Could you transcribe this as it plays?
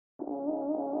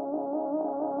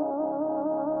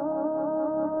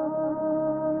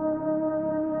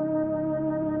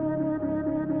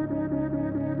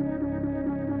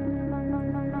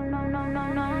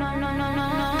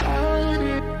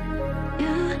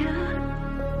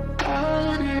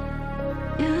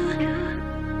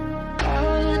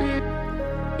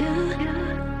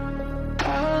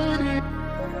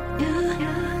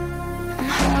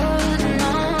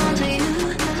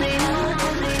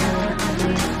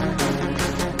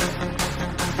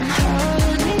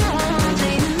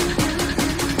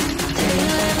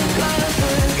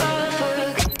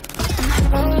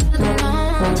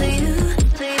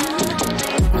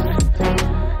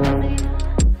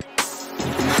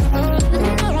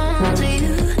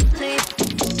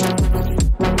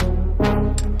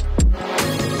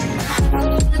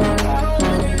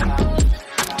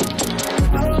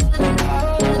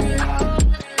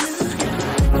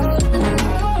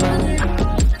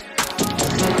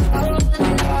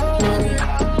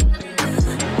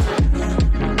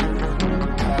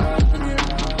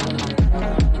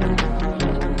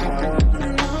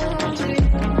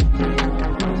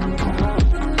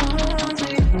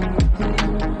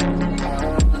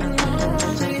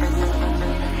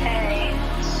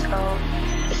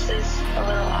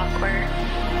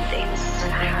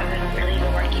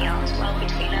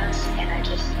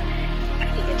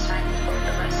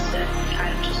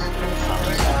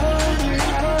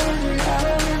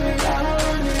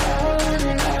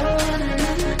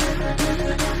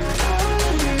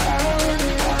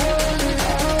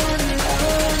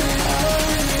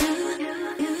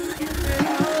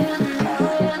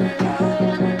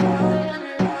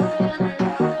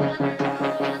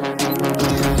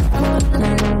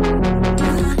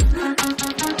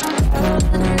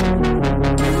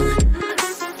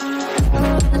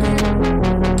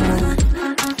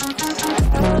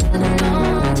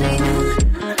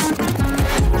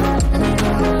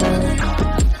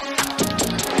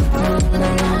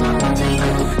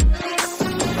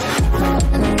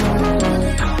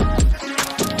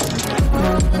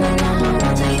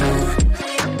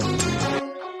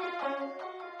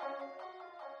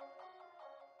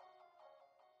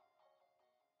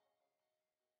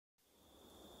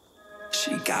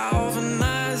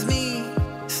galvanized me,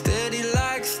 steady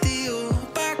like steel,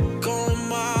 back on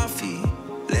my feet,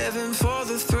 living for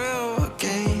the thrill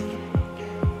again,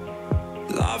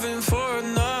 loving for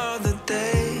another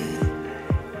day.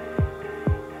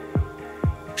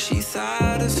 She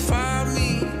satisfied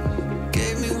me,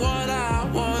 gave me what I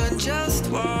want, just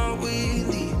what we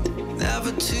need,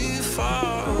 never too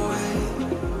far away,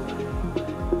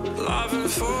 loving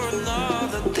for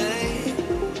another day.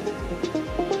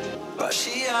 But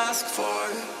she asked for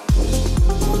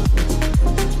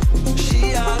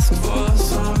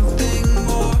something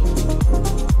more.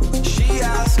 She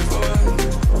asked for,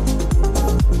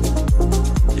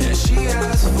 yeah, she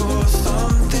asked for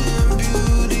something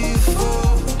beautiful.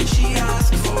 She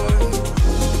asked for,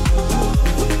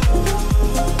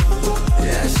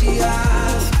 yeah, she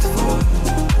asked for,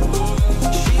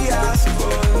 she asked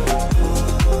for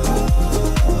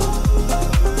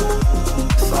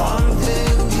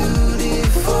something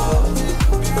beautiful.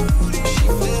 She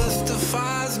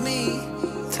mystifies me,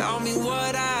 tell me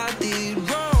what I did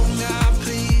wrong, I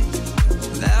plead.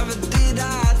 Never did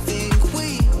I think we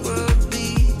would be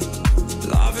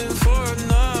loving for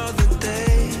another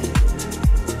day.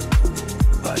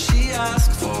 But she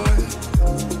asked for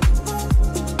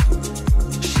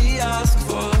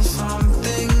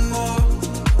something more.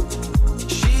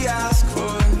 She asked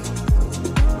for,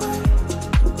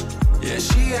 yeah,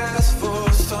 she asked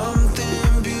for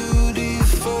something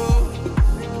beautiful.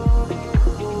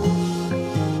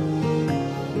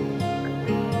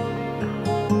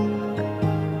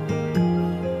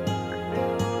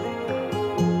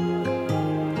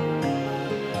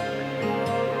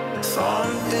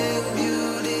 Something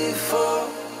beautiful.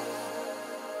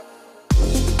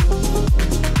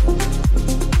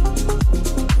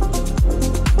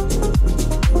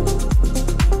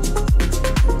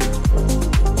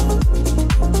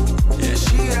 Yeah,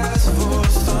 she asked for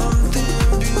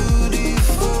something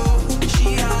beautiful. She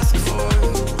asked for,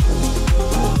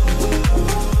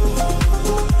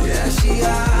 yeah, she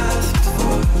asked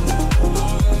for,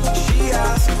 she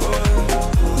asked for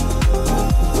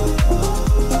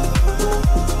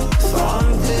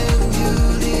something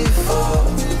beautiful.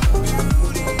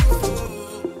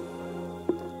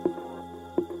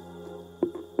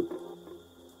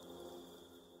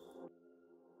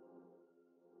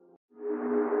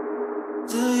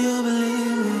 Do you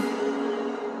believe me?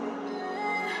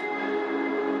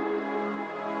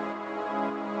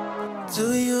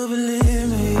 Do you believe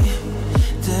me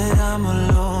that I'm a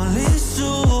lonely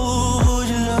soul? Would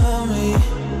you love me?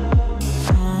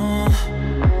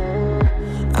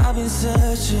 I've been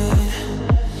searching,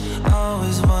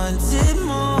 always wanted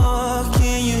more.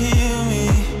 Can you hear me?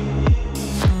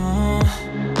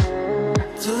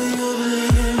 Do you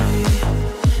believe me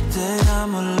that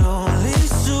I'm a lonely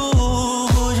soul?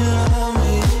 Would you love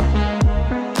me?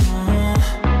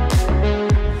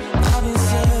 I've been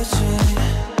searching,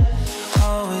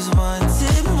 always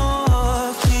wanted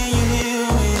more. Can you hear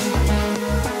me?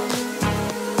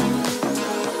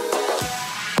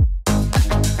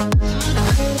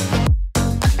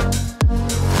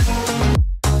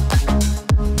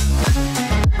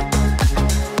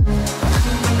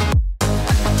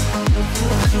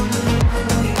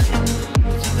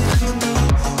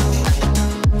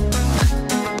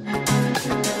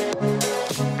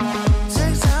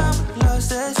 Take time, lost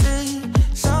that shit.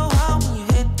 So hard when you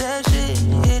hit that shit.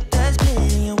 Hit that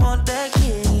spin, you want that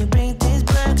kid. You bring things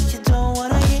back 'cause you don't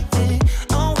wanna hit it.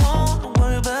 Don't want to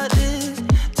worry about this.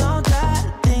 Don't try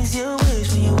the things you wish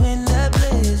when you in that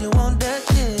place. You want that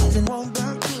kiss and want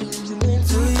that kiss.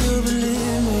 Do you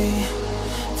believe me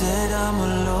that I'm a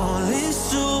lonely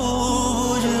soul?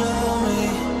 Would you love me?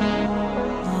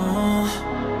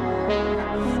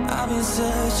 I've been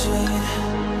searching,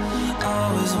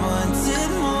 always wanted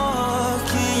more.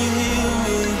 Can you hear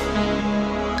me?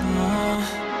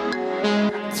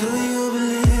 Do you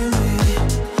believe me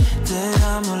that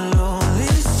I'm a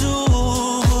lonely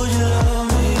soul? Would you love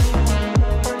me?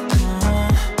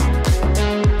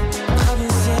 I've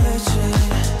been searching,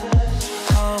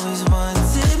 always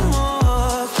wanted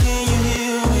more. Can you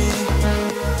hear me?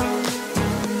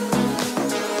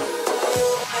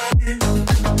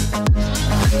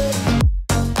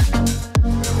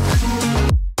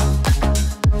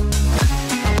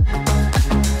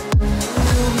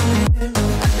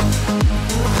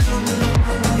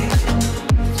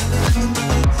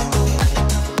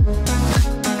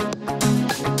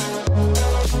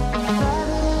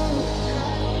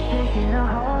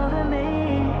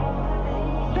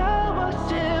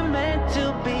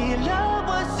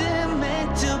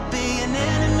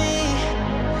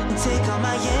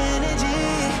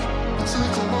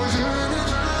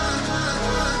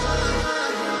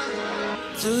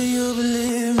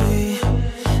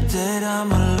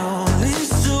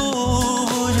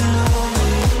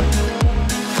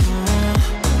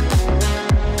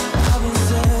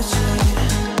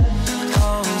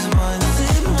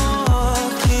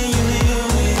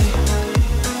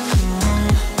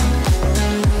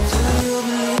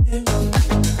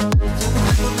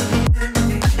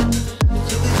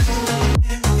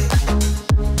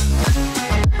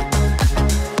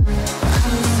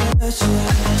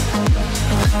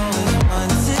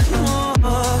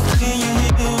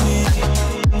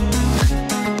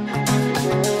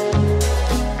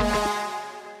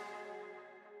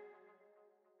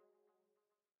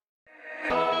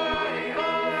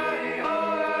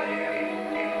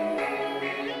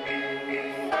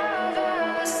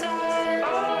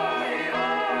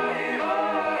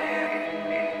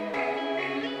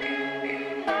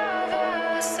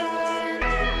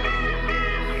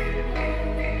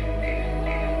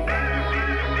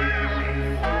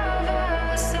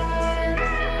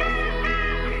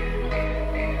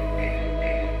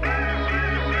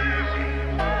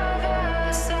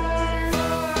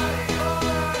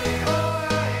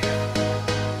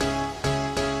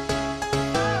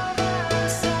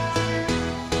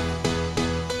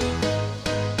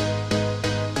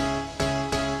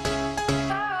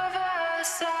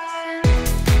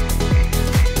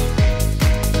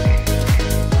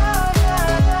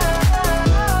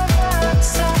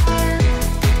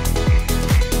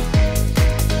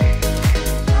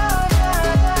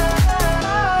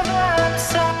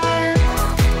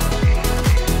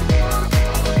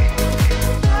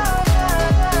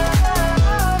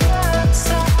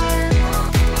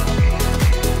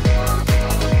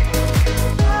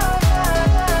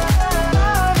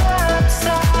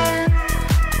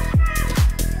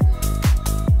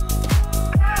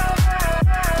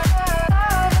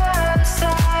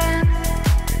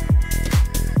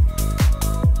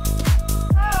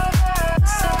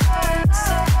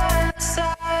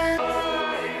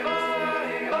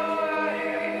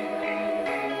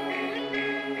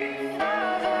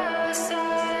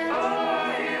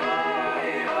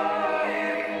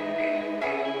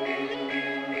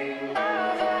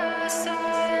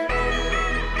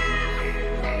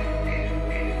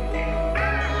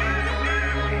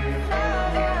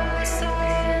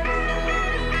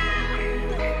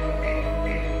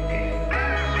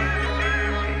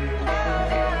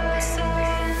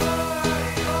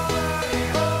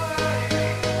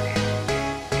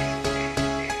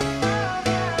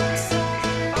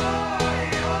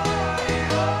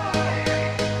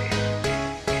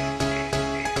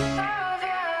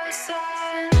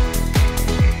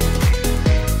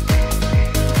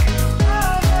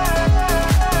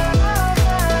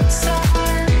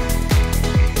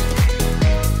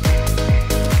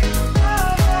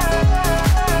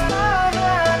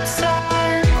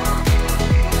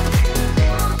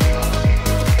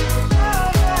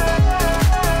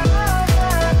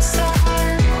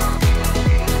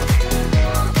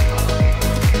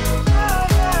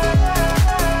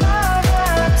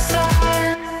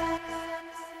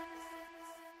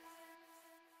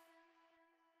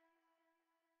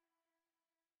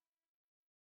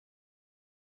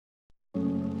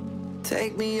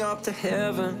 take me up to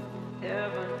heaven.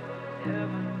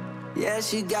 Yeah,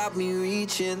 she got me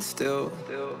reaching still.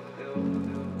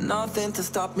 Nothing to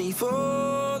stop me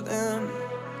falling.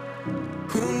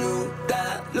 Who knew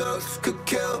that looks could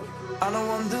kill? I don't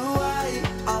wonder why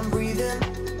I'm breathing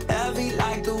heavy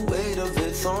like the weight of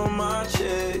it's on my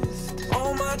chest.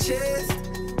 On my chest,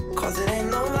 cause it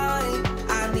ain't no lie.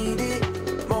 I need it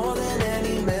more than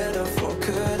any metaphor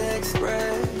could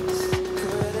express.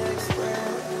 Could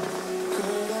express,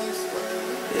 could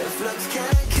express. If looks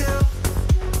can't kill,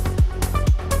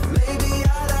 maybe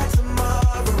I die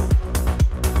tomorrow,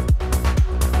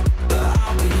 but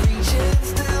I'll be reaching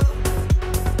still.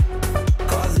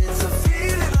 Cause it's a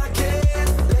feeling I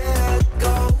can't let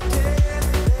go.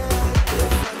 If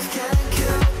looks can't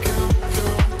kill,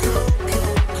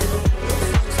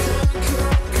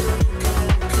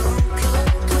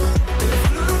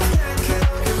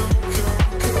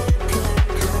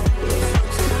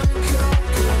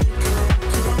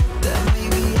 then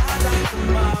maybe I die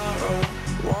tomorrow.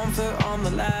 One foot on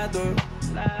the ladder.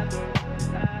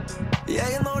 Yeah,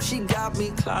 you know she got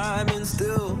me climbing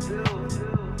still.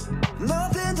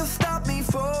 Nothing to stop me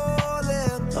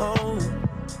falling. Oh,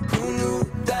 who knew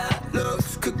that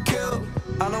looks could kill?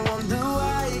 I don't wonder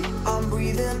why I'm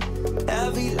breathing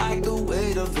heavy like the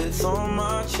weight of it's on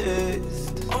my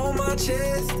chest. On my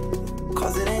chest,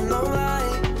 cause it ain't no lie.